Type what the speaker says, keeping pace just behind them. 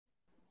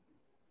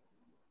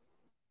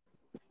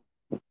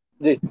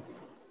জি।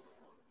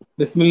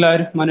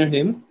 বিসমিল্লাহির রহমানির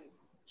রহিম।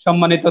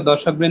 সম্মানিত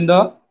দর্শকবৃন্দ,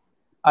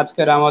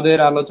 আজকের আমাদের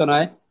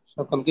আলোচনায়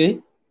সকলকেই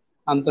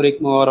আন্তরিক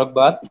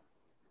মোবারকবাদ।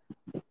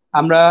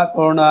 আমরা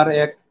করোনার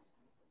এক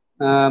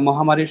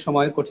মহামারীর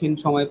সময়, কঠিন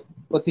সময়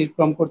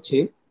অতিক্রম করছি,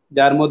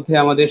 যার মধ্যে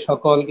আমাদের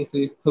সকল কিছু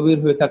স্থবির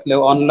হয়ে থাকলেও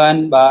অনলাইন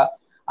বা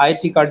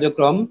আইটি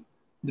কার্যক্রম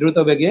দ্রুত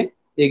বেগে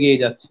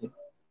এগিয়ে যাচ্ছে।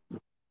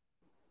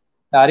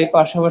 তারই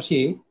পাশাপাশি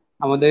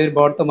আমাদের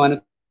বর্তমানে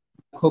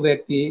খুব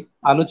একটি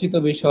আলোচিত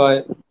বিষয়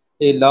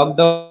এই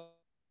লকডাউন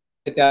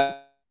থেকে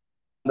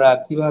আমরা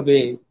কিভাবে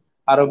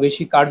আরো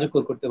বেশি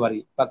কার্যকর করতে পারি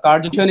বা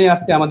কার্যকর নিয়ে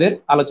আজকে আমাদের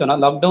আলোচনা,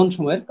 লকডাউন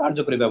সময়ের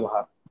কার্যকরী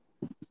ব্যবহার।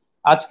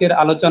 আজকের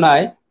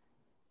আলোচনায়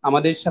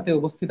আমাদের সাথে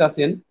উপস্থিত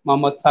আছেন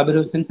মোহাম্মদ সাবির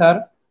হোসেন স্যার,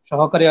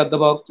 সহকারী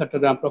অধ্যাপক,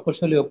 চট্টগ্রাম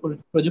প্রকৌশলী ও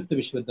প্রযুক্তি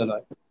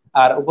বিশ্ববিদ্যালয়।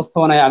 আর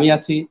উপস্থাপনায় আমি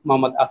আছি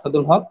মোহাম্মদ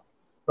আসাদুল হক,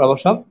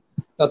 প্রভাষক,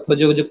 তথ্য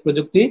যোগাযোগ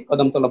প্রযুক্তি,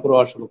 কদমতলা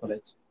পূর্ব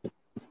কলেজ।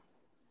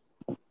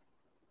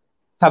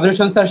 সাবির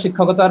হোসেন স্যার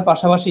শিক্ষকতার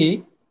পাশাপাশি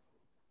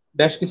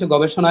বেশ কিছু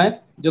গবেষণায়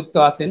যুক্ত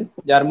আছেন,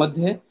 যার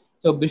মধ্যে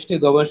 24টি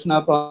গবেষণা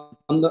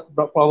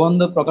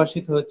প্রবন্ধ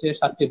প্রকাশিত হচ্ছে,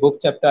 7টি বুক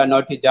চ্যাপ্টার,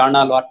 9টি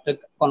জার্নাল ও 8টি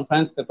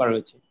কনফারেন্স পেপার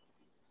রয়েছে।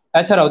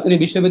 এছাড়াও তিনি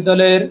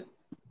বিশ্ববিদ্যালয়ের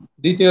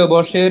দ্বিতীয়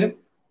বর্ষের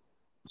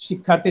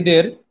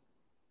শিক্ষার্থীদের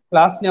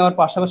ক্লাস নেওয়ার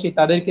পাশাপাশি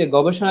তাদেরকে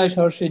গবেষণায়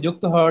সরাসরি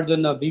যুক্ত হওয়ার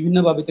জন্য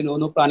বিভিন্নভাবে তিনি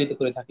অনুপ্রাণিত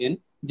করে থাকেন,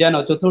 যেন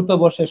চতুর্থ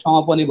বর্ষে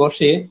সমাপনী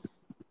বর্ষে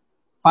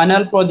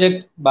ফাইনাল প্রজেক্ট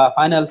বা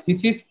ফাইনাল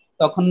থিসিস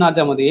তখন না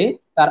জমা দিয়ে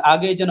তার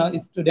আগে যেন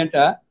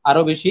স্টুডেন্টরা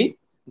আরো বেশি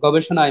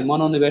গবেষণায়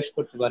মনোনিবেশ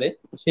করতে পারে,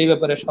 সেই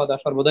ব্যাপারে সদা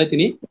সর্বদাই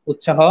তিনি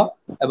উৎসাহ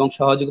এবং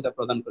সহযোগিতা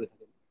প্রদান করে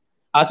থাকেন।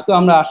 আজকে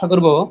আমরা আশা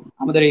করব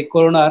আমাদের এই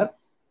করোনার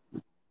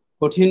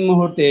কঠিন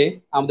মুহূর্তে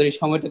আমাদের এই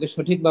সময়টাকে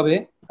সঠিকভাবে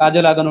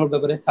কাজে লাগানোর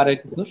ব্যাপারে স্যারের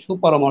কিছু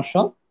সুপরামর্শ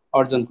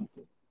অর্জন করতে।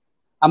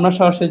 আমরা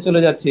সরাসরি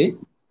চলে যাচ্ছি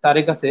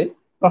স্যারের কাছে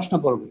প্রশ্ন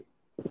পর্বে।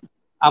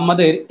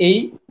 আমাদের এই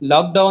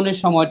লকডাউনের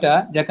সময়টা,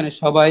 যেখানে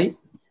সবাই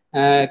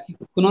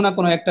কোনো না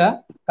কোনো একটা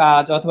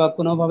কাজ অথবা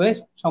কোনোভাবে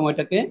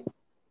সময়টাকে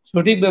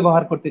সঠিক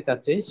ব্যবহার করতে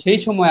চাচ্ছে, সেই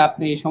সময়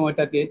আপনি এই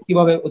সময়টাকে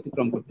কিভাবে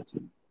অতিক্রম করতেছেন?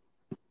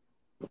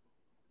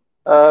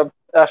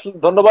 আসলে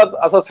ধন্যবাদ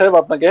আসাদ সাহেব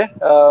আপনাকে।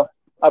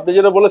 আপনি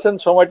যেটা বলেছেন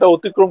সময়টা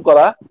অতিক্রম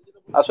করা,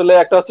 আসলে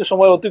একটা হচ্ছে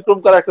সময় অতিক্রম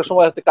করা, একটা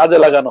সময় হচ্ছে কাজে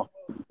লাগানো।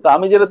 তো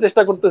আমি যেটা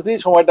চেষ্টা করতেছি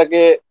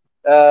সময়টাকে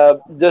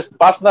জাস্ট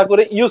পাস না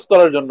করে ইউজ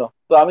করার জন্য।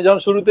 তো আমি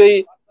যখন শুরুতেই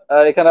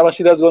এখানে আমার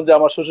সিরাজগঞ্জে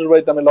আমার শ্বশুর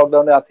বাড়িতে আমি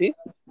লকডাউনে আছি,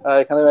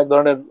 এখানে এক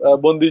ধরনের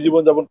বন্দি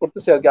জীবন যাপন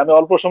করতেছি আর কি। আমি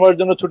অল্প সময়ের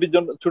জন্য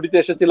ছুটিতে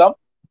এসেছিলাম,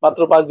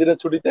 মাত্র 5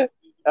 দিনের ছুটিতে।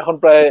 এখন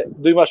প্রায়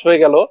 2 মাস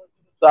হয়ে গেল।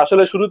 তো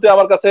আসলে শুরুতে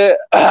আমার কাছে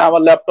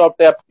আমার ল্যাপটপ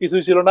ট্যাব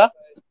কিছুই ছিল না,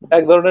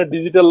 এক ধরনের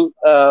ডিজিটাল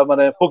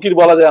মানে ফকির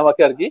বলা যায়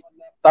আমাকে আর কি।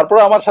 তারপরে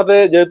আমার সাথে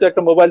যেহেতু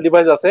একটা মোবাইল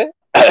ডিভাইস আছে,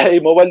 এই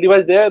মোবাইল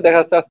ডিভাইস দিয়ে দেখা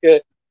যাচ্ছে আজকে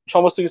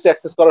সমস্ত কিছু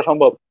অ্যাক্সেস করা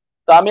সম্ভব।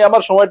 তা আমি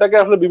আমার সময়টাকে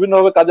আসলে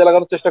বিভিন্নভাবে কাজে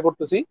লাগানোর চেষ্টা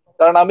করতেছি।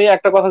 কারণ আমি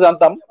একটা কথা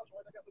জানতাম,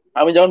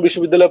 আমি যখন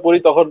বিশ্ববিদ্যালয়ে পড়ি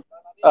তখন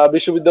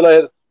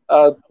বিশ্ববিদ্যালয়ের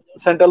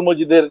সেন্ট্রাল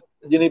মসজিদের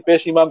যিনি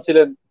পেশ ইমাম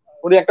ছিলেন,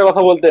 উনি একটা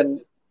কথা বলতেন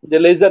যে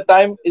leisure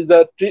time is the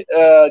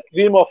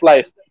cream of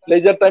life.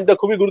 Laser টাইমটা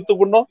খুবই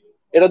গুরুত্বপূর্ণ,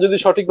 এটা যদি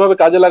সঠিকভাবে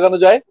কাজে লাগানো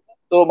যায়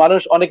তো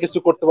মানুষ অনেক কিছু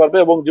করতে পারবে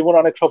এবং জীবন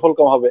অনেক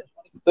সফলকাম হবে।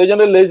 তো এই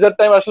জন্য লেজার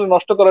টাইম আসলে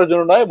নষ্ট করার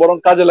জন্য নয়, বরং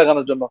কাজে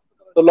লাগানোর জন্য।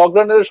 তো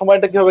লকডাউনের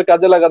সময়টা কিভাবে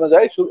কাজে লাগানো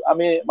যায়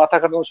আমি মাথা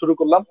খাটানো শুরু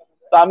করলাম।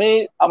 তো আমি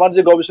আমার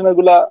যে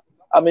গবেষণাগুলা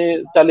আমি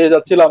চালিয়ে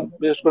যাচ্ছিলাম,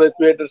 বিশেষ করে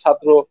কুয়েটের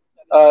ছাত্র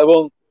এবং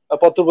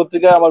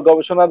পত্রপত্রিকায় আমার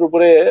গবেষণার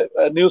উপরে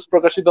নিউজ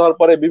প্রকাশিত হওয়ার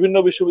পরে বিভিন্ন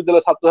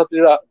বিশ্ববিদ্যালয়ের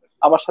ছাত্রছাত্রীরা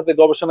আমার সাথে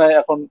গবেষণায়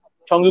এখন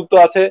সংযুক্ত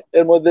আছে।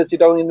 এর মধ্যে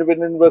Chittagong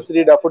independent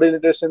university, daffodil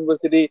international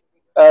university,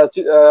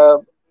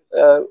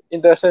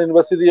 international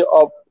university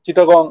of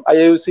Chittagong,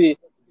 আইইউসি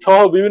সহ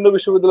বিভিন্ন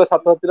বিশ্ববিদ্যালয়ের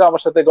ছাত্রছাত্রীরা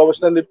আমার সাথে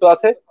গবেষণায় লিপ্ত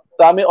আছে।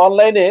 তো আমি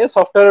অনলাইনে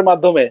সফটওয়্যারের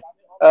মাধ্যমে,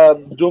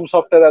 জুম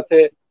সফটওয়্যার আছে,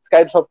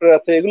 স্কাইপ সফটওয়্যার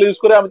আছে, এগুলো ইউজ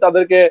করে আমি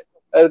তাদেরকে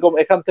এরকম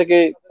এখান থেকে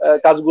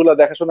কাজগুলো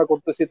দেখাশোনা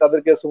করতেছি,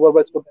 তাদেরকে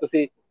সুপারভাইজ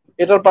করতেছি।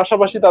 এটার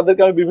পাশাপাশি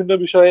তাদেরকে আমি বিভিন্ন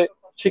বিষয়ে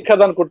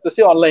শিক্ষাদান করতেছি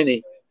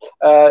অনলাইনেই।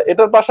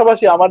 এটার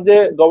পাশাপাশি আমার যে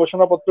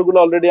গবেষণা পত্রগুলো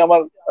অলরেডি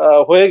আমার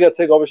হয়ে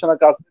গেছে, গবেষণা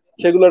কাজ,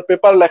 সেগুলোর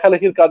পেপার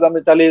লেখালেখির কাজ আমি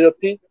চালিয়ে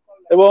যাচ্ছি।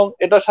 এবং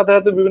এটার সাথে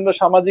সাথে বিভিন্ন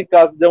সামাজিক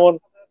কাজ, যেমন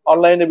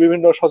অনলাইনে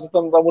বিভিন্ন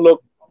সচেতনতামূলক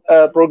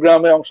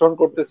প্রোগ্রামে অংশগ্রহণ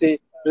করতেছি,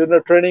 বিভিন্ন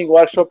ট্রেনিং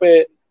ওয়ার্কশপে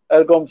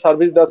এরকম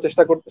সার্ভিস দেওয়ার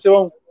চেষ্টা করতেছি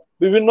এবং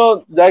বিভিন্ন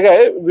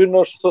জায়গায় বিভিন্ন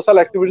সোশ্যাল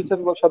অ্যাক্টিভিটিস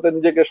এর সাথে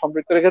নিজেকে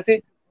সম্পৃক্ত রেখেছি।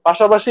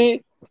 পাশাপাশি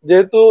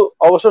যেহেতু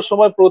অবসর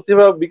সময়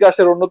প্রতিভা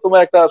বিকাশের অন্যতম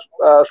একটা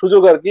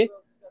সুযোগ আর কি,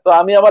 তো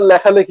আমি আমার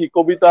লেখালেখি,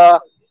 কবিতা,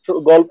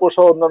 গল্প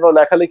সহ অন্যান্য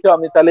লেখালেখি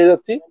আমি চালিয়ে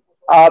যাচ্ছি।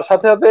 আর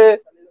সাথে সাথে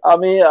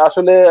আমি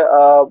আসলে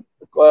আহ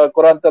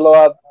কোরআন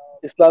তেলাওয়াত,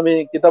 ইসলামী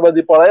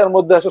কিতাবাদি পড়ায় এর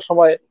মধ্যে আসার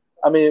সময়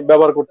আমি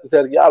ব্যবহার করতেছি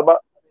আর কি। আর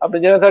আপনি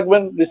জেনে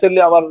থাকবেন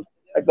রিসেন্টলি আমার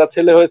একটা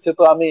ছেলে হয়েছে,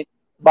 তো আমি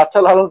বাচ্চা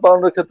লালন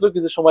পালনের ক্ষেত্রেও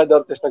কিছু সময়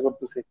দেওয়ার চেষ্টা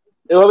করতেছি।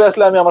 এভাবে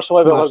আসলে আমি আমার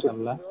সময় ব্যবহার করতেছি।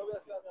 মাশাআল্লাহ।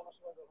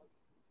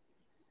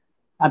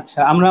 আচ্ছা,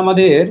 আমরা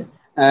আমাদের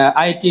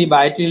আইটি বা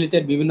আইটি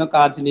রিলেটেড বিভিন্ন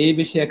কাজ নিয়ে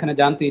বেশি এখানে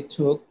জানতে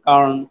ইচ্ছুক,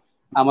 কারণ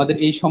আমাদের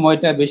এই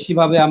সময়টা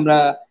বেশিভাবে আমরা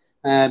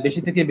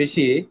বেশি থেকে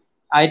বেশি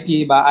আইটি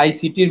বা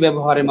আইসিটির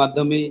ব্যবহারের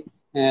মাধ্যমে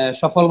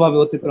সফলভাবে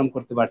অতিক্রম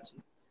করতে পারছি।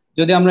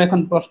 যদি আমরা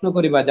এখন প্রশ্ন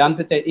করি বা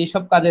জানতে চাই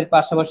এইসব কাজের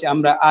পাশাপাশি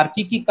আমরা আর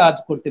কি কি কাজ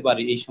করতে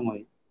পারি এই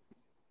সময়?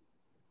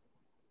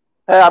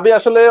 হ্যাঁ, আমি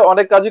আসলে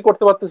অনেক কাজই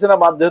করতে পারতেছি না,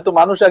 যেহেতু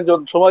মানুষ একজন,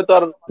 সময় তো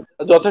আর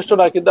যথেষ্ট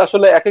নয়, কিন্তু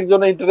আসলে এক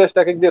একজনের ইন্টারেস্ট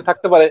এক এক দিয়ে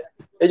থাকতে পারে।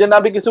 এই জন্য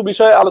আমি কিছু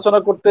বিষয় আলোচনা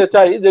করতে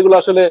চাই যেগুলো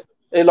আসলে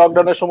এই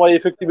লকডাউনের সময়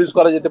ইফেক্টিভ ইউজ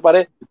করা যেতে পারে।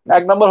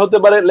 এক নম্বর হতে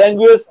পারে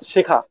ল্যাঙ্গুয়েজ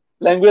শেখা,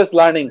 ল্যাঙ্গুয়েজ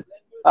লার্নিং।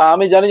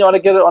 আমি জানি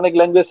অনেকের অনেক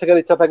ল্যাঙ্গুয়েজ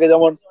শেখার ইচ্ছা থাকে,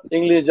 যেমন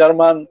ইংলিশ,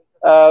 জার্মান,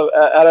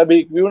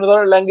 আরবিক, বিভিন্ন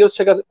ধরনের ল্যাঙ্গুয়েজ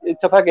শেখার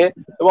ইচ্ছা থাকে।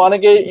 এবং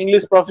অনেকেই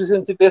ইংলিশ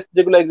প্রফিসিয়েন্সি টেস্ট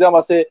যেগুলো এক্সাম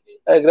আছে,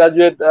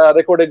 graduate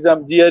record exam,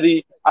 GRE,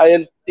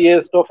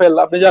 IELTS, TOEFL,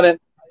 আপনি জানেন।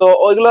 তো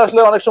ওইগুলো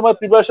আসলে অনেক সময়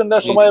প্রিপারেশন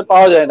নেওয়ার জি সময় জি।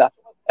 পাওয়া যায় না।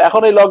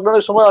 এখন এই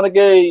লকডাউনের সময়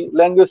অনেকে এই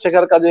ল্যাঙ্গুয়েজ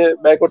শেখার কাজে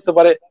ব্যয় করতে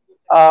পারে।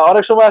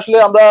 অনেক সময় আসলে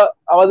আমরা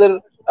আমাদের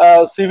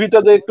সিভিটা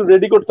যে একটু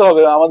রেডি করতে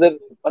হবে আমাদের,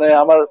 মানে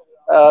আমার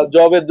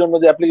জবের জন্য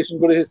যে অ্যাপ্লিকেশন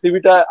করেছি,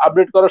 সিভিটা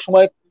আপডেট করার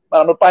সময়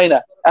আমরা পাই না।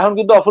 এখন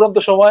কিন্তু অফুরন্ত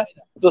সময়,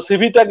 তো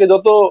সিভিটাকে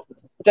যত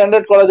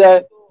স্ট্যান্ডার্ড করা যায়,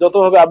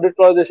 যতভাবে আপডেট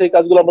করা যায়, সেই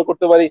কাজগুলো আমরা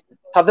করতে পারি।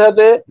 সাথে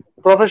সাথে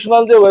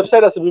প্রফেশনাল যে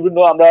ওয়েবসাইট আছে বিভিন্ন,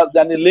 আমরা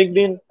জানি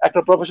লিঙ্কডইন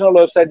একটা প্রফেশনাল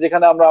ওয়েবসাইট,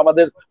 যেখানে আমরা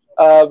আমাদের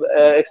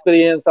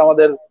এক্সপিরিয়েন্স,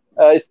 আমাদের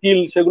স্কিল,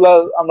 সেগুলো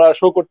আমরা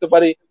শো করতে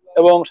পারি।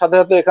 এবং সাথে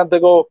সাথে এখান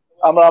থেকেও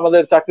আমরা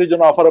আমাদের চাকরির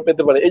জন্য অফারও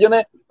পেতে পারি। এই জন্য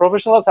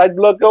প্রফেশনাল সাইট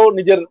গুলোকেও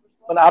নিজের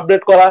মানে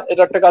আপডেট করা,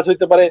 এটা একটা কাজ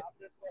হইতে পারে।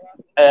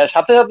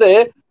 সাথে সাথে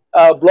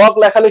ব্লগ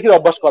লেখালেখির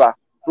অভ্যাস করা।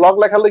 ব্লগ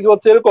লেখালেখি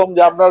হচ্ছে এরকম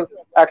যে আপনার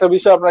একটা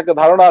বিষয়, আপনার একটা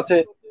ধারণা আছে,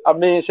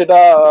 আপনি সেটা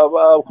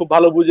খুব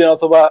ভালো বুঝেন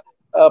অথবা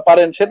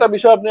পারেন, সেটা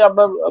বিষয় আপনি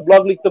আপনার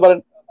ব্লগ লিখতে পারেন।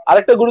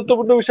 আরেকটা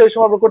গুরুত্বপূর্ণ বিষয় এই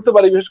সময় আমরা করতে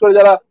পারি, বিশেষ করে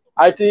যারা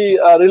আইটি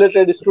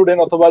রিলেটেড স্টুডেন্ট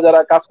অথবা যারা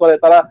কাজ করে,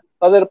 তারা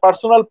তাদের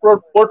পার্সোনাল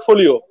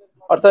পোর্টফোলিও,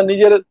 অর্থাৎ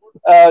নিজের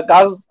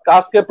কাজ,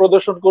 কাজকে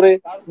প্রদর্শন করে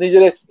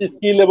নিজের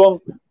স্কিল এবং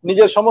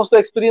নিজের সমস্ত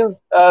এক্সপিরিয়েন্স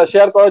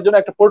শেয়ার করার জন্য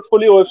একটা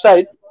পোর্টফোলিও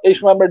ওয়েবসাইট এই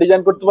সময় আমরা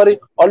ডিজাইন করতে পারি।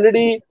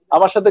 অলরেডি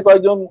আমার সাথে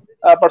কয়েকজন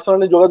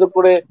পার্সোনালি যোগাযোগ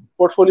করে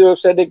পোর্টফোলিও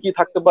ওয়েবসাইটে কি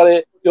থাকতে পারে,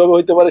 কিভাবে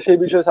হইতে পারে, সেই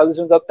বিষয়ে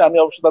সাজেশন চাচ্ছে। আমি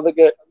অবশ্যই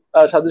তাদেরকে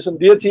সাজেশন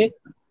দিয়েছি।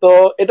 তো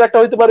এটা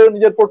একটা হইতে পারে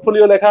নিজের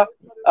পোর্টফোলিও লেখা।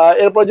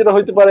 এরপর যেটা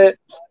হইতে পারে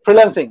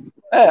ফ্রিল্যান্সিং।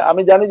 হ্যাঁ,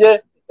 আমি জানি যে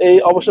এই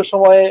অবসর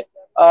সময়ে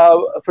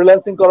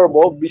ফ্রিল্যান্সিং করার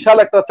বিশাল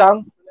একটা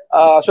চান্স।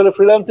 আসলে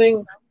ফ্রিল্যান্সিং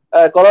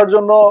করার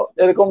জন্য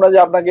এরকম না যে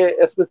আপনাকে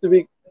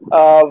স্পেসিফিক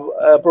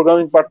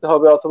প্রোগ্রামিং পারতে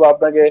হবে অথবা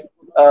আপনাকে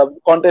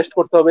কন্টেস্ট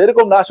করতে হবে,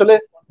 এরকম না। আসলে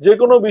যে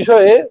কোনো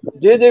বিষয়ে,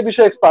 যে যে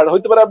বিষয়ে এক্সপার্ট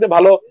হইতে পারে, আপনি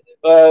ভালো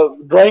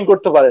ড্রয়িং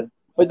করতে পারেন,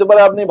 হইতে পারে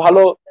আপনি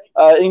ভালো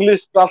ইংলিশ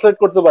ট্রান্সলেট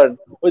করতে পারেন,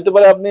 হইতে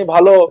পারে আপনি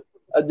ভালো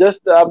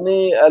জাস্ট আপনি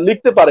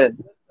লিখতে পারেন,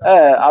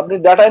 হ্যাঁ, আপনি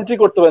ডাটা এন্ট্রি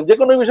করতে পারেন। যে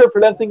কোনো বিষয়ে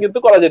ফ্রিল্যান্সিং কিন্তু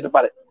করা যেতে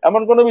পারে।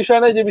 এমন কোনো বিষয়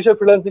নাই যে বিষয়ে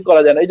ফ্রিল্যান্সিং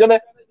করা যায় না। এই জন্য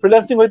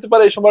ফ্রিল্যান্সিং হইতে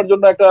পারে এই সময়ের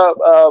জন্য একটা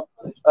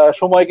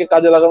সময়কে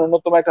কাজে লাগানোর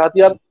অন্যতম একটা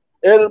হাতিয়ার।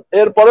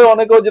 এরপরে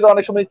অনেকেও, যেটা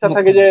অনেক সময় ইচ্ছা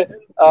থাকে যে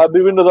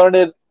বিভিন্ন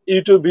ধরনের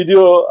ইউটিউব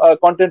ভিডিও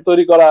কন্টেন্ট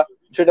তৈরি করা,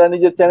 সেটা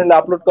নিজের চ্যানেলে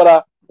আপলোড করা।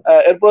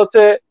 এরপর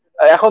হচ্ছে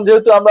এখন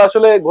যেহেতু আমরা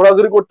আসলে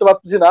ঘোরাঘুরি করতে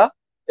পারতেছি না,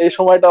 এই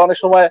সময়টা অনেক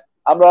সময়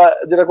আমরা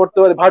যেটা করতে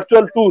পারি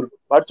ভার্চুয়াল ট্যুর।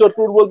 ভার্চুয়াল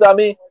ট্যুর বলতে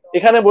আমি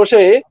এখানে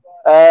বসে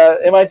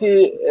MIT,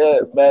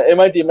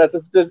 MIT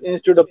Massachusetts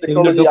institute of বিভিন্ন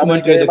টেকনোলজি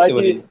ডকুমেন্টারি আমেরিকার দেখতে এমআইটি,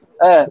 পারি।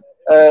 হ্যাঁ,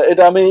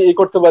 এটা আমি ই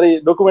করতে পারি,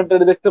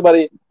 ডকুমেন্টারি দেখতে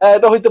পারি। হ্যাঁ,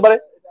 এটা হইতে পারে।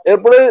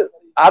 এরপরে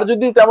আর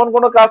যদি তেমন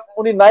কোনো কাজ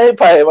উনি নাই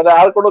পায়, মানে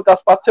আর কোনো কাজ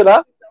পাচ্ছে না,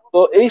 তো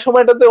এই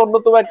সময়টাতে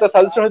অন্যতম একটা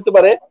সাজেশন হতে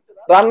পারে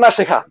রান্না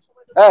শেখা।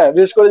 হ্যাঁ,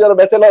 বিশেষ করে যারা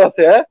ব্যাচেলার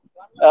আছে, হ্যাঁ,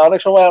 অনেক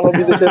সময় আমরা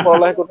বিদেশে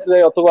পড়ালেখা করতে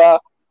যাই অথবা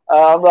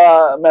আমরা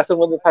মেসের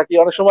মধ্যে থাকি,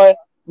 অনেক সময়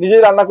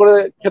নিজেই রান্না করে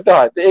খেতে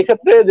হয়। তো এই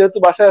ক্ষেত্রে যেহেতু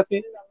বাসায় আছি,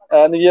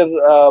 নিজের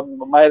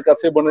মায়ের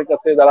কাছে, বোনের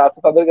কাছে যারা আছে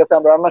তাদের কাছে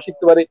আমরা রান্না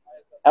শিখতে পারি।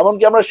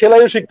 এমনকি আমরা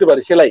সেলাইও শিখতে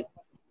পারি, সেলাই,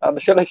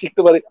 আমরা সেলাই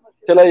শিখতে পারি।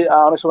 সেলাই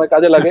অনেক সময়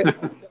কাজে লাগে।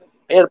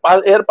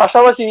 এর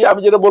পাশাপাশি আমি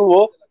যেটা বলবো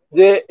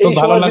যে খুব এই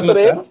ভালো সময়ের লাগলো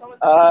ভিতরে স্যার।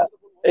 আহ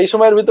এই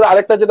সময়ের ভিতরে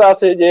আরেকটা যেটা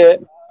আছে যে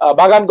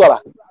বাগান করা।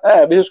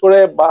 হ্যাঁ, বিশেষ করে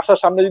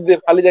বাসার সামনে যদি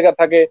খালি জায়গা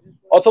থাকে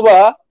অথবা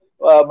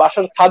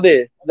বাসার ছাদে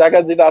জায়গা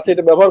যেটা আছে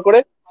এটা ব্যবহার করে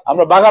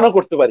আমরা বাগানও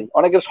করতে পারি।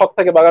 অনেকের শখ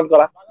থাকে বাগান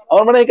করা।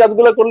 আমার মানে এই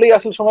কাজগুলো করলেই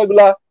আসলে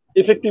সময়গুলা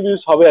ইফেক্টিভ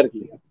ইউজ হবে আর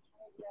কি।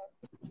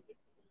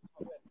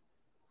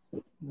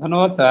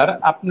 ধন্যবাদ স্যার।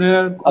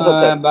 আপনার আচ্ছা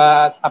স্যার। বা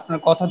আপনার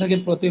কথা থেকে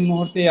প্রতি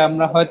মুহূর্তে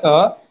আমরা হয়তো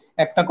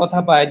একটা কথা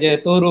পাই যে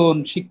তরুণ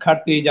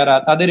শিক্ষার্থী যারা,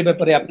 তাদের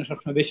ব্যাপারে আপনি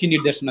সবসময় বেশি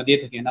নির্দেশনা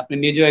দিয়ে থাকেন। আপনি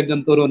নিজেও একজন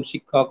তরুণ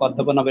শিক্ষক,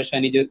 অধ্যাপনা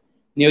পেশায় নিজে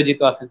নিয়োজিত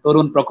আছেন,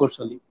 তরুণ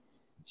প্রকৌশলী।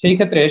 সেই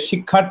ক্ষেত্রে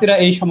শিক্ষার্থীরা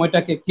এই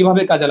সময়টাকে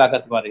কিভাবে কাজে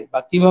লাগাতে পারে বা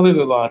কিভাবে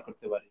ব্যবহার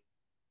করতে পারে?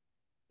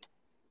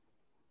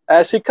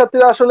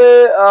 শিক্ষার্থীরা আসলে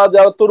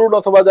যারা তরুণ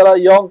অথবা যারা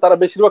ইয়ং, তারা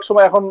বেশিরভাগ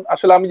সময় এখন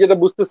আসলে আমি যেটা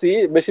বুঝতেছি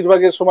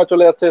বেশিরভাগের সময়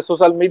চলে যাচ্ছে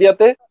সোশ্যাল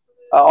মিডিয়াতে,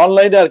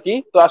 অনলাইনে আর কি।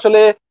 তো আসলে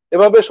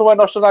এভাবে সময়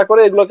নষ্ট না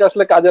করে এগুলোকে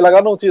আসলে কাজে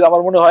লাগানো উচিত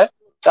আমার মনে হয়।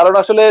 কারণ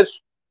আসলে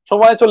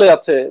সময় চলে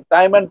যাচ্ছে,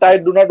 time and Tide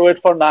do not wait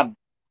for none.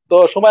 তো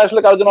সময়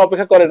আসলে কারোর জন্য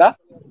অপেক্ষা করে না।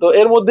 তো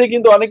এর মধ্যেই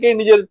কিন্তু অনেকেই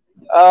নিজের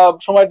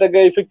সময়টাকে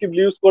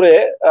ইফেক্টিভলি ইউজ করে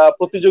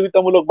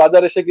প্রতিযোগিতামূলক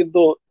বাজারে সে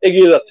কিন্তু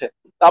এগিয়ে যাচ্ছে।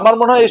 তো আমার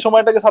মনে হয় এই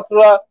সময়টাকে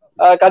ছাত্ররা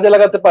কাজে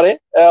লাগাতে পারে।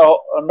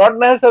 নট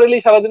নেসেসারিলি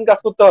সারাদিন কাজ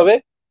করতে হবে।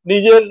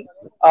 নিজের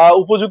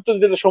উপযুক্ত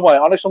যেটা সময়,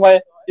 অনেক সময়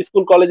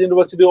স্কুল কলেজ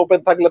ইউনিভার্সিটি ওপেন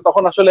থাকলে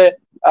তখন আসলে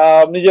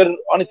নিজের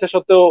অনিচ্ছা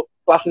সত্ত্বেও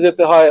ক্লাসে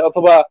যেতে হয়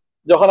অথবা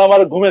যখন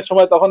আমার ঘুমের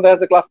সময় তখন দেখা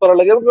যাচ্ছে ক্লাস করা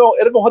লাগে, এরকম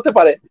এরকম হতে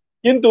পারে।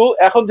 কিন্তু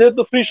এখন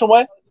যেহেতু ফ্রি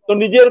সময়, তো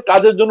নিজের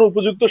কাজের জন্য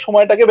উপযুক্ত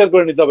সময়টাকে বের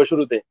করে নিতে হবে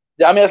শুরুতে,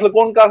 যে আমি আসলে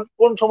কোন কাজ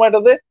কোন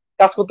সময়টাতে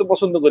কাজ করতে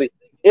পছন্দ করি।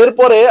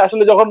 এরপরে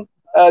আসলে যখন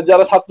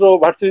যারা ছাত্র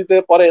ভার্সিটিতে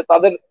পড়ে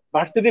তাদের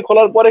ভার্সিটি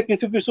খোলার পরে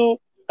কিছু কিছু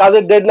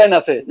কাজের ডেডলাইন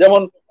আছে,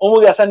 যেমন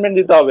অমুক অ্যাসাইনমেন্ট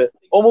দিতে হবে,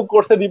 অমুক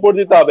কোর্সের রিপোর্ট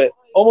দিতে হবে,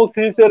 অমুক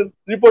সিরিজের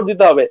রিপোর্ট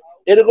দিতে হবে।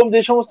 এরকম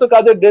যে সমস্ত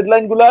কাজের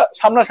ডেডলাইন গুলা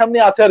সামনাসামনি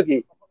আছে আর কি,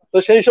 তো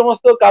সেই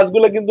সমস্ত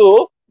কাজগুলো কিন্তু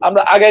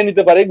আমরা আগায়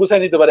নিতে পারি,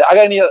 গুছাই নিতে পারি,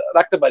 আগায় নিয়ে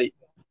রাখতে পারি।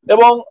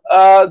 এবং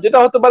যেটা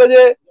হতে পারে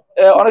যে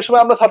অনেক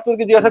সময় আমরা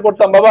ছাত্রকে জিজ্ঞাসা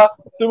করতাম, বাবা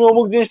তুমি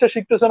অমুক জিনিসটা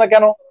শিখতেছো না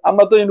কেন?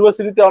 আমরা তো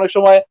ইউনিভার্সিটিতে অনেক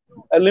সময়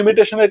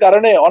লিমিটেশনের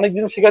কারণে অনেক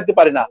জিনিস শিখাতে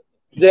পারি না।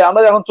 যে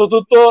আমরা এখন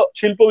চতুর্থ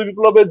শিল্প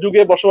বিপ্লবের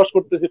যুগে বসবাস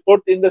করতেছি,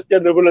 ফোর্থ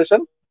ইন্ডাস্ট্রিয়াল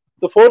রেভলিউশন।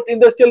 তো ফোর্থ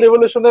ইন্ডাস্ট্রিয়াল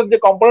রেভলিউশনের যে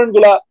কম্পোনেন্ট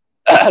গুলা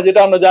যেটা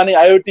আমরা জানি,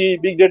 IoT,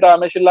 big data,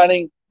 machine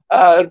learning,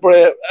 এরপরে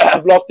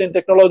ব্লক চেইন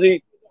টেকনোলজি,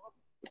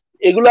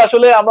 এগুলো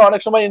আসলে আমরা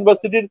অনেক সময়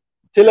ইউনিভার্সিটির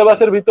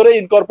সিলেবাসের ভিতরে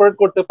ইনকর্পোরেট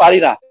করতে পারি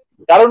না।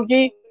 কারণ কি,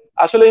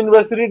 আসলে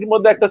ইউনিভার্সিটির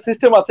মধ্যে একটা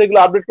সিস্টেম আছে, এগুলো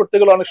আপডেট করতে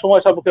গেলে অনেক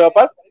সময় সাপেক্ষ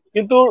ব্যাপার।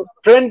 কিন্তু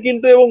ট্রেন্ড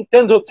কিন্তু এবং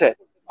চেঞ্জ হচ্ছে,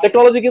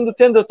 টেকনোলজি কিন্তু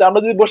চেঞ্জ হচ্ছে,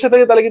 আমরা যদি বসে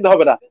থাকি তাহলে কিন্তু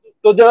হবে না।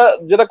 তো যারা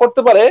যেটা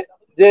করতে পারে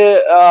যে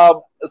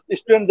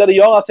স্টুডেন্ট যারা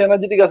ইয়ং আছে,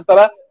 এনার্জেটিক আছে,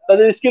 তারা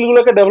তাদের স্কিল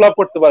গুলোকে ডেভেলপ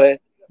করতে পারে।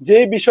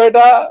 যেই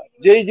বিষয়টা,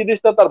 যেই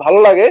জিনিসটা তার ভালো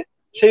লাগে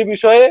সেই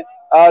বিষয়ে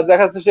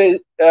দেখা যাচ্ছে সেই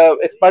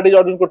এক্সপার্টিজ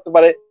অর্জন করতে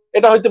পারে,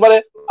 এটা হইতে পারে।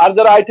 আর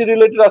যারা আইটি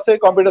রিলেটেড আছে,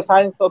 কম্পিউটার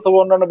সায়েন্স অথবা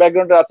অন্যান্য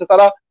ব্যাকগ্রাউন্ডে আছে,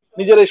 তারা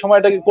নিজের এই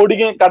সময়টাকে কোডিং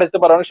এ কাটাতে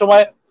পারে। অনেক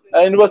সময়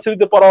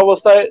ইউনিভার্সিটিতে পড়া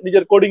অবস্থায়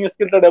নিজের কোডিং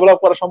স্কিলটা ডেভেলপ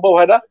করা সম্ভব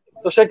হয় না।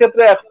 তো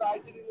সেক্ষেত্রে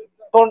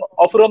এখন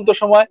অফুরন্ত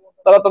সময়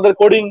তারা তাদের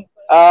কোডিং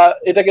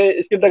এটাকে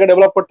স্কিলটাকে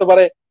ডেভেলপ করতে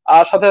পারে।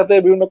 আর সাথে সাথে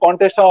বিভিন্ন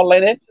কন্টেস্ট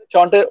অনলাইনে,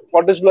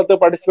 কন্টেস্ট গুলোতে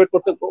পার্টিসিপেট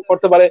করতে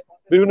করতে পারে।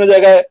 বিভিন্ন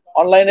জায়গায়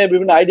অনলাইনে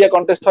বিভিন্ন আইডিয়া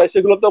কন্টেস্ট হয়,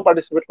 সেগুলোতেও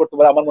পার্টিসিপেট করতে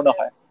পারে আমার মনে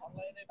হয়।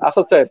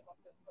 আসাদ সাহেব।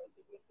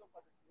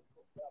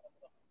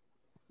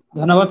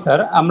 ধন্যবাদ স্যার।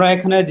 আমরা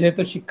এখানে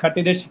যেহেতু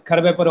শিক্ষার্থীদের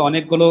শিক্ষার ব্যাপারে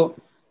অনেকগুলো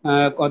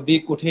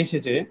দিক উঠে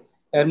এসেছে,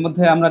 এর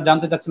মধ্যে আমরা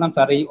জানতে চাচ্ছিলাম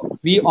স্যার, এই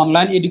ফ্রি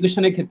অনলাইন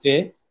এডুকেশনের ক্ষেত্রে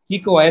কি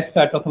কি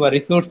ওয়েবসাইট অথবা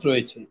রিসোর্স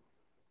রয়েছে?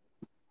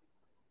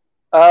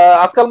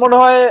 আজকাল মনে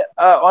হয়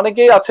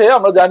অনেকেই আছে,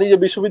 আমরা জানি যে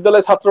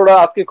বিশ্ববিদ্যালয়ের ছাত্ররা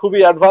আজকে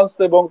খুবই অ্যাডভান্স,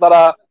 এবং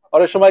তারা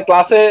অনেক সময়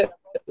ক্লাসে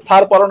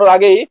স্যার পড়ানোর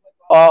আগেই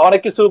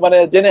অনেক কিছু মানে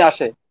জেনে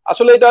আসে।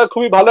 আসলে এটা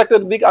খুবই ভালো একটা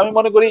দিক আমি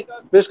মনে করি।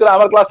 বিশেষ করে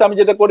আমার ক্লাসে আমি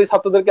যেটা করি,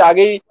 ছাত্রদেরকে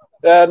আগেই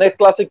নেক্সট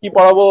ক্লাসে কি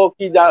পড়াবো,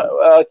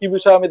 কি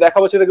বিষয় আমি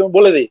দেখাবো সেটা আমি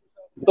বলে দিই।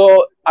 তো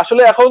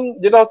আসলে এখন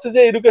যেটা হচ্ছে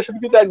যে এডুকেশন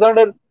কিন্তু এক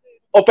ধরনের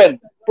ওপেন,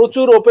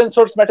 প্রচুর ওপেন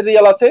সোর্স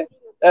ম্যাটেরিয়াল আছে,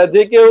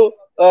 যে কেউ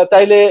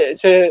চাইলে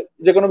সে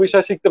যে কোনো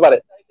বিষয় শিখতে পারে।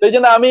 তো এই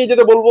জন্য আমি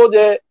যেটা বলবো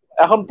যে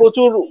এখন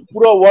প্রচুর,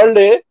 পুরো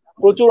ওয়ার্ল্ডে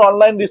প্রচুর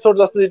অনলাইন রিসোর্স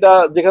আছে, যেটা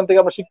যেখান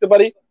থেকে আমরা শিখতে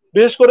পারি।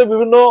 বিশেষ করে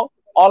বিভিন্ন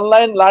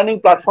অনলাইন লার্নিং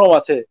প্ল্যাটফর্ম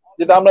আছে,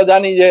 যেটা আমরা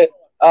জানি যে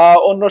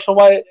অন্য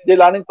সময় যে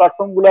লার্নিং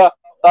প্ল্যাটফর্ম গুলা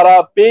তারা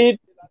পেইড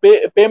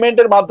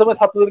পেমেন্টের মাধ্যমে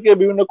ছাত্রদেরকে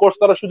বিভিন্ন কোর্স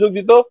করার সুযোগ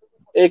দিত।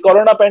 এই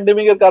করোনা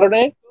প্যান্ডেমিক এর কারণে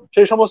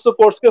সেই সমস্ত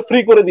কোর্সকে ফ্রি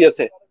করে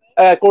দিয়েছে।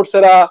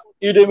 কোর্সেরা,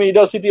 ইউডেমি,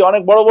 ইউডাসিটি,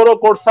 অনেক বড় বড়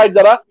কোর্স সাইট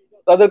যারা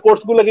তাদের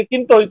কোর্স গুলোকে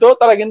কিনতে হইতো,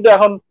 তারা কিন্তু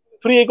এখন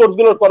ফ্রি এই কোর্স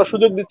গুলো করার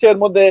সুযোগ দিচ্ছে। এর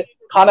মধ্যে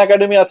খান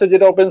একাডেমি আছে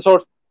যেটা ওপেন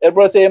সোর্স,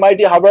 এরপর হচ্ছে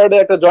এমআইটি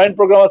হার্ভার্ডের একটা জয়েন্ট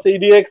প্রোগ্রাম আছে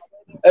ইডিএক্স,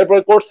 এরপর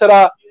কোর্সেরা,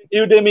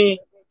 ইউডেমি,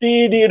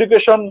 টিইডি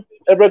এডুকেশন,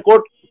 এরপর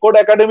code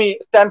academy,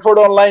 Stanford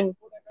online,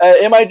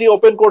 MIT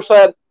open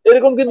কোর্সওয়্যার,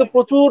 এরকম কিন্তু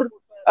প্রচুর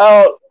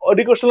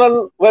এডুকেশনাল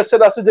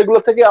ওয়েবসাইট আছে যেগুলো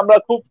থেকে আমরা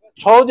খুব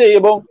সহজেই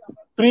এবং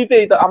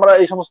ফ্রিতেই আমরা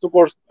এই সমস্ত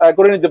কোর্স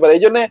করে নিতে পারি।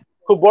 এই জন্য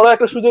খুব বড়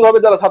একটা সুযোগ হবে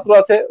যারা ছাত্র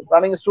আছে,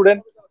 রানিং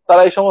স্টুডেন্ট,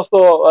 তারা এই সমস্ত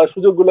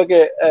সুযোগগুলোকে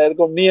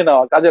এরকম নিয়ে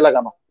নেওয়া, কাজে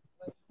লাগানো।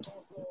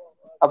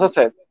 আচ্ছা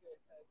স্যার।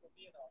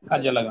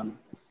 কাজে লাগানো।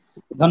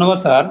 ধন্যবাদ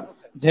স্যার।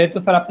 যেহেতু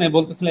স্যার আপনি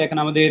বলতেছিলেন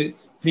এখানে আমাদের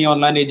ফ্রি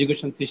অনলাইন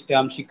এডুকেশন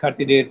সিস্টেম,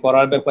 শিক্ষার্থীদের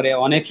পড়ার ব্যাপারে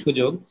অনেক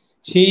সুযোগ,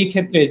 সেই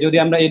ক্ষেত্রে যদি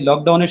আমরা এই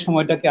লকডাউনের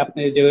সময়টাকে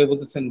আপনি যেভাবে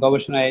বলতেছেন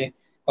গবেষণায়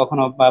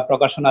কখনো বা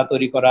প্রকাশনা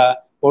তৈরি করা,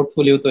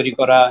 পোর্টফোলিও তৈরি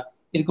করা,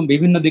 এরকম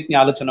বিভিন্ন দিক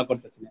নিয়ে আলোচনা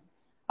করতেছিলেন,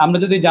 আমরা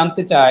যদি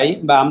জানতে চাই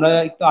বা আমরা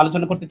একটু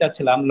আলোচনা করতে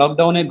চাচ্ছিলাম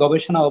লকডাউনে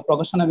গবেষণা ও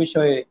প্রকাশনা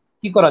বিষয়ে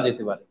কি করা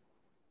যেতে পারে?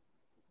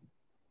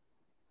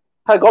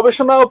 হ্যাঁ,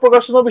 গবেষণা ও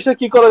প্রকাশনা বিষয়ে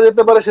কি করা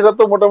যেতে পারে সেটা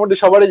তো মোটামুটি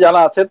সবারই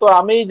জানা আছে। তো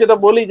আমি যেটা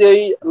বলি যে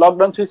এই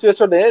লকডাউন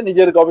সিচুয়েশনে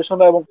নিজের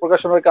গবেষণা এবং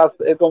প্রকাশনার কাজ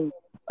এরকম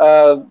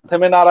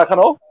থেমে না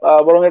রাখানো,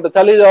 বরং এটা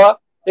চালিয়ে যাওয়া।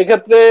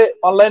 এক্ষেত্রে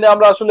অনলাইনে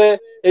আমরা আসলে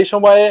এই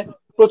সময়ে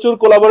প্রচুর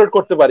কোলাবোরেট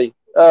করতে পারি।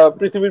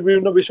 পৃথিবীর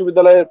বিভিন্ন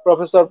বিশ্ববিদ্যালয়ের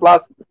প্রফেসর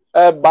প্লাস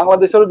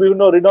বাংলাদেশেরও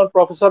বিভিন্ন রিনাউন্ড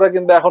প্রফেসররা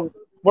কিন্তু এখন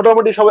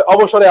মোটামুটি সবাই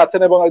অবসরে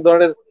আছেন এবং এক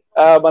ধরনের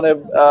মানে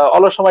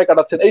অলস সময়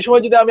কাটাচ্ছেন। এই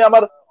সময় যদি আমি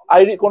আমার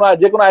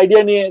যে কোনো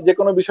আইডিয়া নিয়ে, যে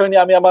কোনো বিষয়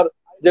নিয়ে আমি আমার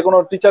যে কোনো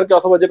টিচারকে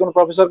অথবা যে কোনো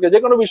প্রফেসরকে, যে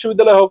কোনো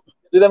বিশ্ববিদ্যালয় হোক,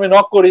 যদি আমি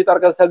নক করি, তার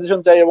কাছে সাজেশন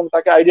চাই এবং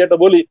তাকে আইডিয়াটা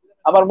বলি,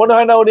 আমার মনে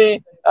হয় না উনি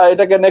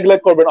এটাকে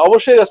নেগলেক্ট করবেন,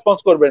 অবশ্যই রেসপন্স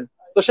করবেন।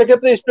 তো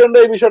সেক্ষেত্রে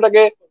স্টুডেন্টরা এই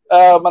বিষয়টাকে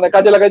মানে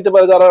কাজে লাগাইতে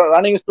পারে, যারা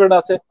রানিং স্টুডেন্ট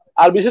আছে।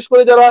 আর বিশেষ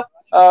করে যারা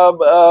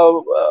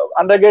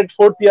আন্ডারগ্রেড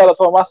ফোর্থ ইয়ার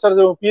অথবা মাস্টার্স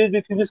এবং পিএইচডি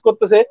থিসিস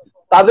করতেছে,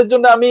 তাদের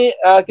জন্য আমি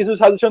কিছু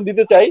সাজেশন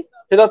দিতে চাই।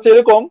 সেটা হচ্ছে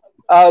এরকম,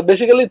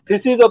 বেসিক্যালি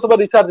থিসিস অথবা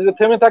রিসার্চ যেটা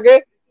থেমে থাকে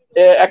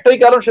একটাই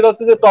কারণ, সেটা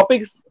হচ্ছে যে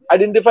টপিকস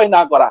আইডেন্টিফাই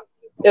না করা।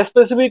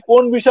 স্পেসিফিক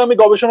কোন বিষয়ে আমি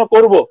গবেষণা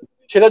করব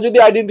সেটা যদি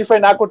আইডেন্টিফাই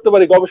না করতে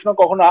পারি, গবেষণা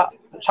কখনো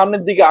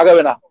সামনের দিকে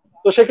আগাবে না।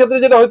 তো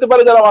সেক্ষেত্রে যেটা হতে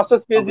পারে, যারা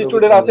মাস্টার্স পিএইচডি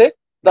স্টুডেন্ট আছে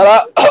তারা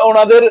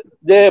ওনাদের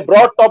যে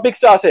ব্রড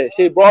টপিকস আছে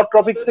সেই ব্রড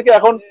টপিকস থেকে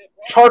এখন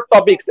শর্ট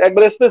টপিকস,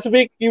 একবার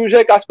স্পেসিফিক কি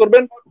বিষয়ে কাজ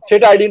করবেন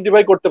সেটা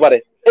আইডেন্টিফাই করতে পারে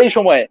এই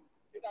সময়ে।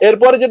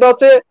 এরপরে যেটা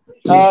হচ্ছে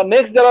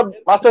নেক্সট যারা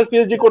মাস্টার্স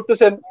পিএইচডি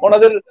করতেছেন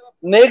ওনাদের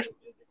নেক্সট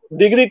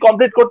ডিগ্রি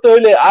কমপ্লিট করতে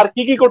হইলে আর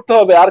কি কি করতে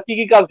হবে, আর কি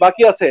কি কাজ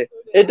বাকি আছে,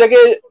 এটাকে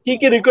কি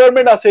কি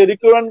রিকোয়ারমেন্ট আছে,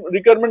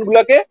 রিকোয়ারমেন্ট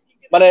গুলাকে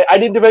মানে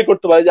আইডেন্টিফাই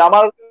করতে পারে যে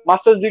আমার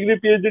masters degree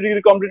PhD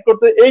degree complete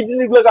করতে এই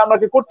জিনিসগুলোকে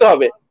আমাকে করতে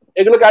হবে,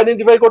 এগুলোকে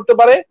আইডেন্টিফাই করতে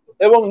পারে।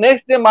 এবং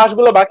নেক্সট যে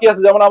মাসগুলো বাকি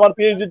আছে, যেমন আমার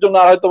পিএইচডির জন্য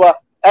আর হয়তো বা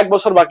 1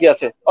 বছর বাকি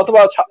আছে, অথবা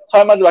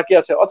 6 মাস বাকি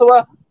আছে, অথবা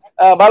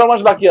 12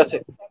 মাস বাকি আছে,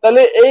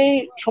 তাহলে এই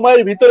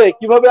সময়ের ভিতরে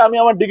কিভাবে আমি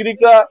আমার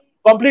ডিগ্রিটা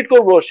কমপ্লিট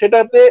করব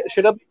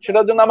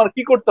সেটার জন্য আমার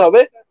কি করতে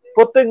হবে,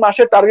 প্রত্যেক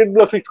মাসের টার্গেট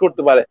গুলো ফিক্স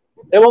করতে পারে।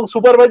 এবং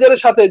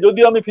সুপারভাইজারের সাথে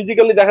যদিও আমি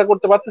ফিজিক্যালি দেখা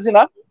করতে পারতেছি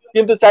না,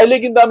 কিন্তু চাইলে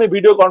কিন্তু আমি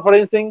ভিডিও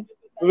কনফারেন্সিং,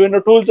 বিভিন্ন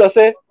টুলস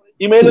আছে,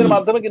 ইমেইলের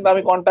মাধ্যমে কিন্তু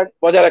আমি কন্ট্যাক্ট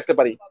বজায় রাখতে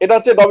পারি। এটা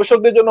হচ্ছে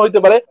গবেষকদের জন্য হইতে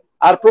পারে।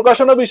 আর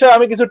প্রকাশনা বিষয়ে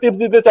আমি কিছু টিপস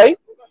দিতে চাই,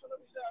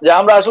 যে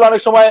আমরা আসলে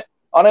অনেক সময়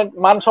অনেক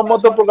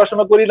মানসম্মত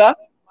প্রকাশনা করি না।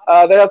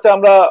 দেখা যাচ্ছে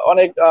আমরা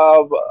অনেক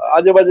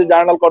আজে বাজে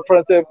জার্নাল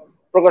কনফারেন্সে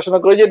প্রকাশনা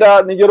করি, যেটা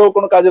নিজেরও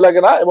কোনো কাজে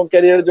লাগে না এবং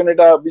ক্যারিয়ারের জন্য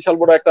এটা বিশাল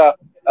বড় একটা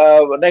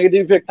নেগেটিভ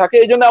ইফেক্ট থাকে।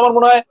 এই জন্য আমার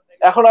মনে হয়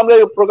এখন আমরা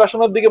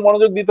প্রকাশনার দিকে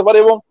মনোযোগ দিতে পারি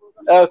এবং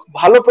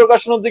ভালো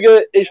প্রকাশনার দিকে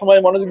এই সময়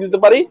মনোযোগ দিতে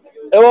পারি।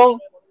 এবং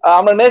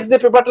আমরা নেক্সট যে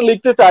পেপারটা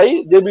লিখতে চাই,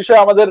 যে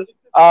বিষয়ে আমাদের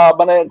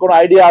মানে কোনো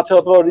আইডিয়া আছে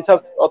অথবা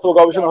রিসার্চ অথবা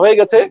গবেষণা হয়ে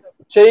গেছে,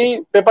 সেই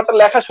পেপারটা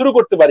লেখা শুরু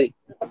করতে পারি।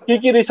 কি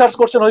কি রিসার্চ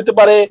কোশ্চেন হইতে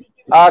পারে,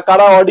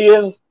 কারা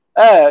অডিয়েন্স,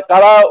 হ্যাঁ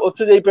কারা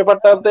হচ্ছে যে এই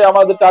পেপারটাতে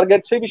আমাদের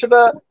টার্গেট, সেই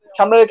বিষয়টা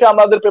সামনে রেখে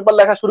আমাদের পেপার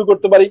লেখা শুরু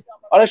করতে পারি।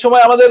 অনেক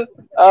সময় আমাদের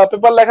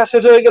পেপার লেখা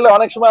শেষ হয়ে গেলে,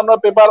 অনেক সময় আমরা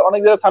পেপার অনেক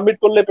জায়গায় সাবমিট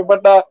করলে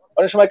পেপারটা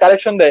অনেক সময়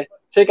কারেকশন দেয়,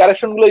 সেই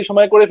কারেকশন গুলো এই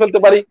সময় করে ফেলতে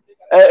পারি।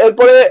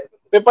 এরপরে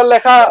পেপার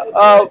লেখা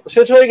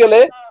শেষ হয়ে গেলে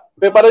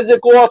পেপারের যে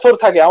কো অথর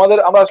থাকে,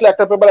 আমরা আসলে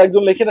একটা পেপার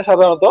একজন লিখি না,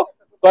 সাধারণত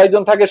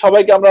কয়েকজন থাকে,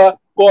 সবাইকে আমরা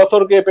কো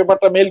অথরকে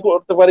পেপারটা মেইল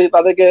করতে পারি,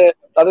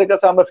 তাদের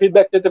কাছে আমরা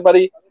ফিডব্যাক পেতে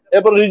পারি।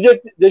 এরপর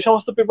রিজেক্ট, যে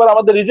সমস্ত পেপার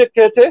আমাদের রিজেক্ট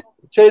হয়েছে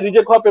সেই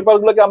রিজেক্ট হওয়া পেপার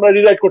গুলোকে আমরা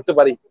রিরাইট করতে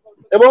পারি।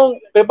 এবং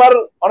পেপার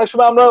অনেক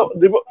সময় আমরা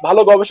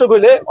ভালো গবেষক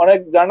হইলে অনেক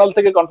জার্নাল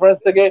থেকে, কনফারেন্স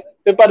থেকে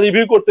পেপার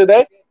রিভিউ করতে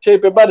দেয়, সেই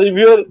পেপার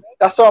রিভিউর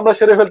কাজটাও আমরা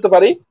সেরে ফেলতে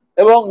পারি।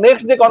 এবং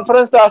নেক্সট যে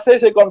কনফারেন্সটা আছে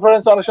সেই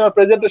কনফারেন্সে অনেক সময়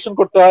প্রেজেন্টেশন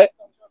করতে হয়,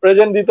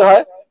 প্রেজেন্ট দিতে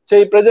হয়,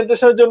 সেই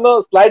প্রেজেন্টেশনের জন্য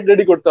স্লাইড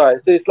রেডি করতে হয়,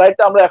 সেই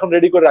স্লাইডটা আমরা এখন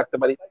রেডি করে রাখতে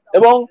পারি।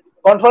 এবং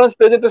কনফারেন্স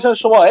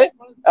প্রেজেন্টেশনের সময়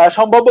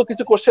সম্ভাব্য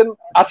কিছু কোশ্চেন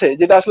আছে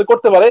যেটা আসলে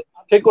করতে পারে,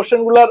 সেই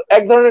কোশ্চেন গুলার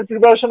এক ধরনের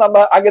প্রিপারেশন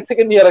আমরা আগে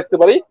থেকে নিয়ে রাখতে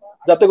পারি,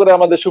 যাতে করে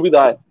আমাদের সুবিধা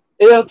হয়।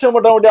 এই হচ্ছে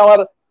মোটামুটি আমার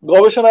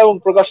গবেষণা এবং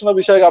প্রকাশনা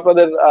বিষয়ে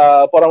আপনাদের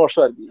পরামর্শ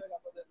আর কি।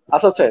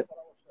 আচ্ছা স্যার,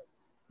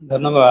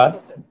 ধন্যবাদ।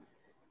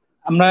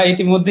 আমরা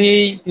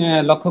ইতিমধ্যেই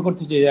লক্ষ্য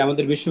করতেছি যে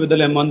আমাদের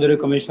বিশ্ববিদ্যালয় মঞ্জুরি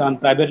commission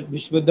private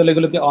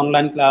বিশ্ববিদ্যালয়গুলোকে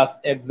online class,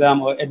 exam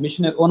ও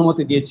অ্যাডমিশনের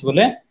অনুমতি দিয়েছে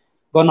বলে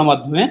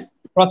গণমাধ্যমে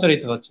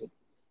প্রচারিত হচ্ছে।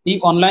 এই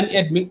অনলাইন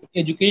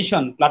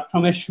এডুকেশন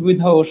প্ল্যাটফর্মের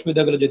সুবিধা ও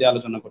অসুবিধাগুলো যদি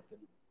আলোচনা করতেন।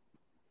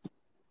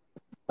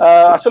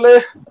 আসলে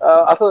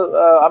আচ্ছা,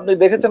 আপনি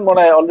দেখেছেন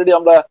মনে হয় অলরেডি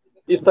আমরা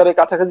ইফতারের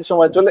কাছাকাছি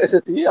সময় চলে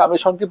এসেছি। আমি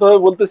সংক্ষিপ্তভাবে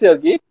বলতেছি আর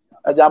কি,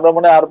 যে আমরা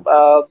মনে হয় আর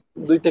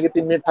 2 থেকে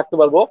 3 মিনিট থাকতে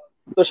পারবো।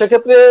 তো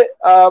সেক্ষেত্রে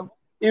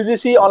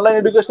ইউজিসি অনলাইন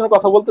এডুকেশনের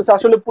কথা বলতেছে।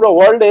 আসলে পুরো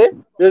ওয়ার্ল্ডে,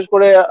 বিশেষ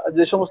করে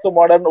যে সমস্ত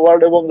মডার্ন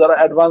ওয়ার্ল্ড এবং যারা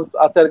অ্যাডভান্স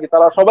আছে আর কি,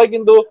 তারা সবাই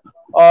কিন্তু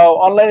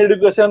অনলাইন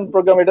এডুকেশন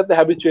প্রোগ্রাম এটাতে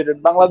হ্যাবিচুয়েটেড।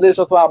 বাংলাদেশ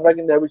অথবা আমরা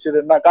কিন্তু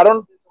হ্যাবিচুয়েটেড না, কারণ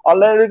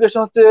অনলাইন এডুকেশন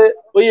হচ্ছে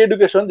ওই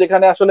এডুকেশন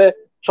যেখানে আসলে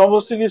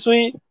সমস্ত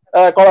কিছুই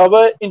করা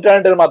হবে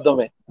ইন্টারনেটের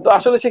মাধ্যমে। তো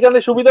আসলে সেখানে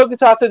সুবিধাও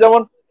কিছু আছে,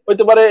 যেমন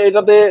হইতে পারে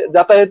এটাতে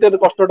যাতায়াতের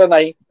কষ্টটা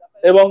নাই,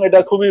 এবং এটা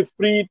খুবই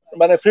ফ্রি,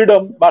 মানে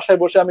ফ্রিডম, বাসায়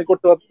বসে আমি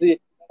করতে পারছি,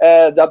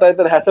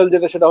 যাতায়াতের হ্যাসেল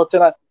যেটা সেটা হচ্ছে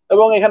না।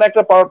 এবং এখানে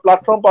একটা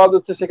প্ল্যাটফর্ম পাওয়া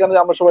যাচ্ছে, সেখানে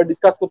আমরা সবাই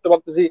ডিসকাস করতে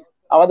পারতেছি,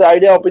 আমাদের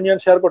আইডিয়া অপিনিয়ন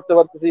শেয়ার করতে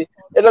পারতেছি।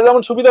 এটা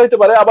যেমন সুবিধা হইতে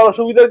পারে, আবার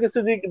অসুবিধার কিছু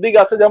দিক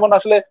আছে, যেমন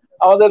আসলে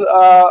আমাদের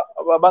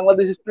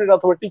বাংলাদেশ স্টুডেন্ট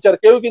অথবা টিচার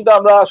কেউ কিন্তু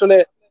আমরা আসলে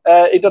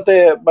এটাতে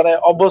মানে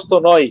অভ্যস্ত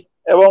নই।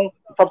 এবং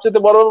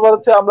সবচেয়ে বড় ব্যাপার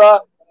হচ্ছে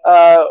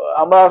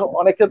আমরা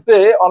অনেক ক্ষেত্রে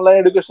অনলাইন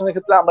এডুকেশনের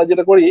ক্ষেত্রে আমরা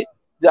যেটা করি,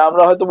 যে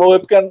আমরা হয়তো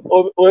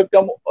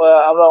ওয়েবক্যাম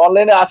আমরা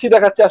অনলাইনে আছি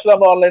দেখাচ্ছি, আসলে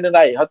আমরা অনলাইনে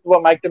নাই, হয়তো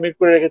মাইকটা মিউট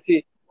করে রেখেছি,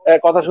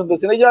 কথা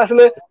শুনতেছি না। এই যে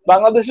আসলে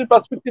বাংলাদেশের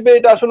পার্সপেক্টিভে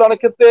এটা আসলে অনেক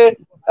ক্ষেত্রে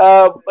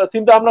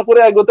চিন্তা ভাবনা করে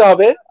এগোতে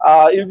হবে।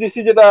 ইউজিসি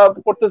যেটা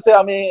করতেছে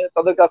আমি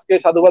তাদের কাছে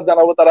সাধুবাদ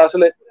জানাবো, তারা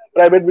আসলে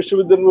প্রাইভেট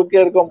বিশ্ববিদ্যালয়গুলোকে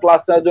এরকম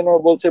ক্লাস নেওয়ার জন্য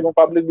বলছে এবং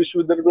পাবলিক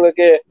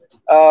বিশ্ববিদ্যালয়গুলোকে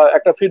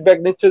একটা ফিডব্যাক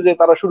নিচ্ছে যে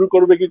তারা শুরু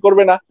করবে কি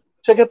করবে না।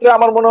 সেক্ষেত্রে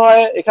আমার মনে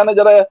হয় এখানে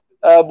যারা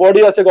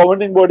বডি আছে,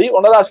 গভর্নিং বডি,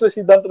 ওনারা আসলে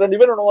সিদ্ধান্তটা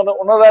নেবেন।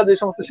 ওনারা যে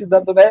সমস্ত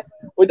সিদ্ধান্ত নেয়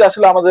ওইটা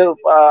আসলে আমাদের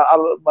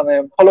মানে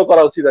ফলো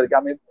করা উচিত আর কি,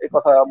 আমি এই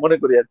কথা মনে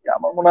করি আর কি।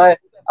 আমার মনে হয়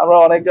আমরা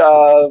অনেক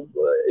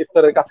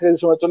ইফতারের কাছাকাছি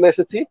সময় চলে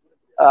এসেছি,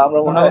 আমরা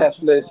মনে হয়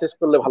আসলে শেষ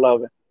করলে ভালো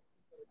হবে।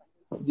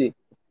 জি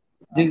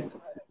জি,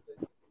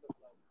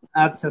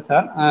 আচ্ছা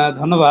স্যার,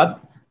 ধন্যবাদ।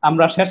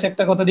 আমরা শেষ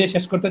একটা কথা দিয়ে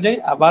শেষ করতে চাই,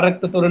 আবার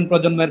একটু তরুণ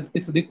প্রজন্মের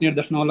কিছু দিক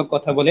নির্দেশনামূলক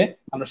কথা বলে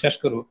আমরা শেষ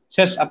করব।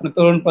 শেষ আপনি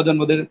তরুণ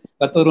প্রজন্মদের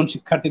বা তরুণ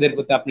শিক্ষার্থীদের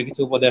প্রতি আপনি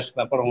কিছু উপদেশ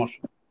বা পরামর্শ।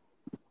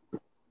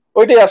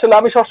 ওইটাই আসলে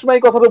আমি সবসময়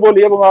এই কথাটা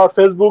বলি এবং আমার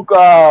ফেসবুক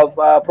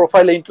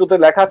প্রোফাইলে ইন্ট্রোতে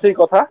লেখা আছে এই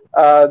কথা,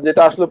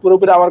 যেটা আসলে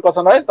পুরোপুরি আমার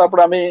কথা নয়, তারপর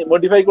আমি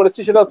মডিফাই করেছি,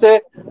 সেটা হচ্ছে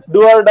do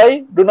or die,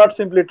 do not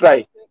simply try.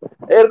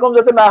 এরকম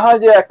যাতে না হয়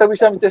যে একটা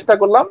বিষয় আমি চেষ্টা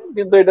করলাম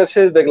কিন্তু এটা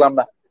শেষ দেখলাম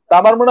না। তা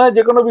আমার মনে হয়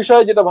যে কোনো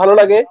বিষয় যেটা ভালো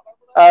লাগে,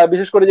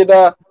 বিশেষ করে যেটা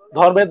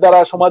ধর্মের দ্বারা,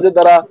 সমাজের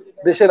দ্বারা,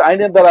 দেশের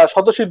আইনের দ্বারা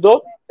স্বতঃসিদ্ধ,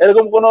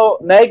 এরকম কোনো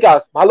ন্যায়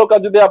কাজ, ভালো কাজ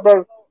যদি আপনার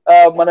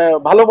মানে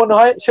ভালো মনে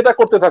হয় সেটা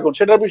করতে থাকুন,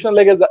 সেটার পিছনে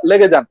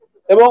লেগে যান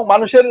এবং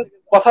মানুষের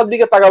কথার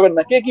দিকে তাকাবেন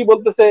না, কে কি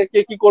বলতেছে,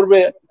 কে কি করবে,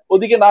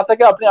 ওদিকে না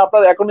থেকে আপনি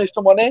আপনার একনিষ্ঠ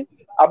মনে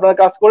আপনার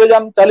কাজ করে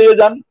যান, চালিয়ে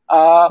যান,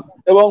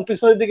 এবং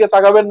পিছনের দিকে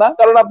তাকাবেন না,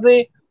 কারণ আপনি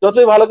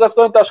যতই ভালো কাজ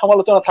করেন তার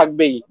সমালোচনা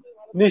থাকবেই,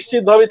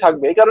 নিশ্চিতভাবেই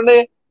থাকবে। এই কারণে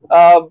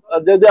আহ,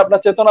 যদি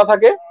আপনার চেতনা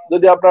থাকে,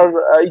 যদি আপনার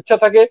ইচ্ছা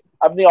থাকে,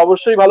 আপনি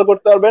অবশ্যই ভালো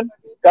করতে পারবেন।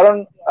 কারণ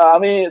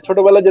আমি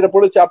ছোটবেলায় যেটা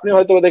পড়েছি, আপনি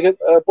হয়তো দেখে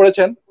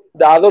পড়েছেন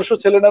যে আদর্শ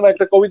ছেলে নামে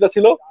একটা কবিতা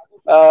ছিল,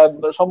 আহ,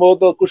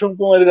 সম্ভবত কুসুম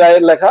কুমারী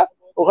রায়ের লেখা।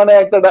 ওখানে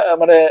একটা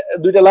মানে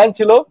দুইটা লাইন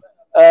ছিল,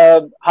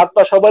 হাত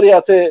পা সবারই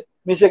আছে,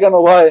 মিশে কেন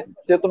ভয়,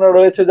 চেতনা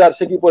রয়েছে যার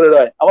সে কি পড়ে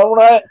রয়। আমার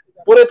মনে হয়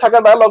পড়ে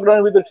থাকাটা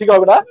লকডাউনের ভিতরে ঠিক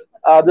হবে না।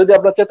 যদি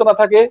আপনার চেতনা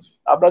থাকে,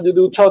 আপনার যদি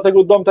উৎসাহ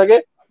থাকে, উদ্যম থাকে,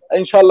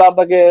 ইনশাল্লাহ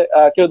আপনাকে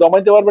কেউ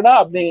দমাইতে পারবে না।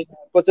 আপনি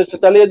প্রচেষ্টা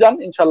চালিয়ে যান,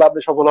 ইনশাল্লাহ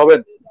আপনি সফল হবেন,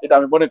 এটা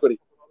আমি মনে করি।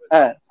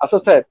 হ্যাঁ,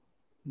 আসাদ সাহেব।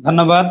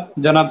 ধন্যবাদ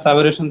জনাব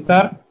সাবির হোসেন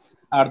স্যার,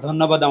 আর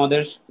ধন্যবাদ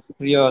আমাদের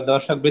প্রিয়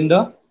দর্শকবৃন্দ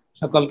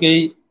সকলকেই।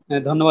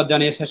 ধন্যবাদ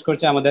জানিয়ে শেষ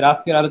করছি আমাদের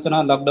আজকের আলোচনা,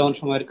 লকডাউন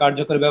সময়ের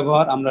কার্যকর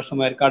ব্যবহার। আমরা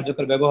সময়ের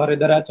কার্যকর ব্যবহারের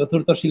দ্বারা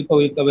চতুর্থ শিল্প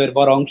বিপ্লবের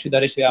বড়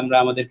অংশীদার হিসেবে আমরা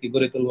আমাদেরকে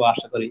গড়ে তুলবো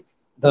আশা করি।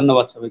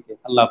 ধন্যবাদ সবাইকে,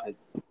 আল্লাহ হাফেজ।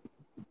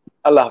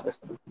 আল্লাহ হাফেজ।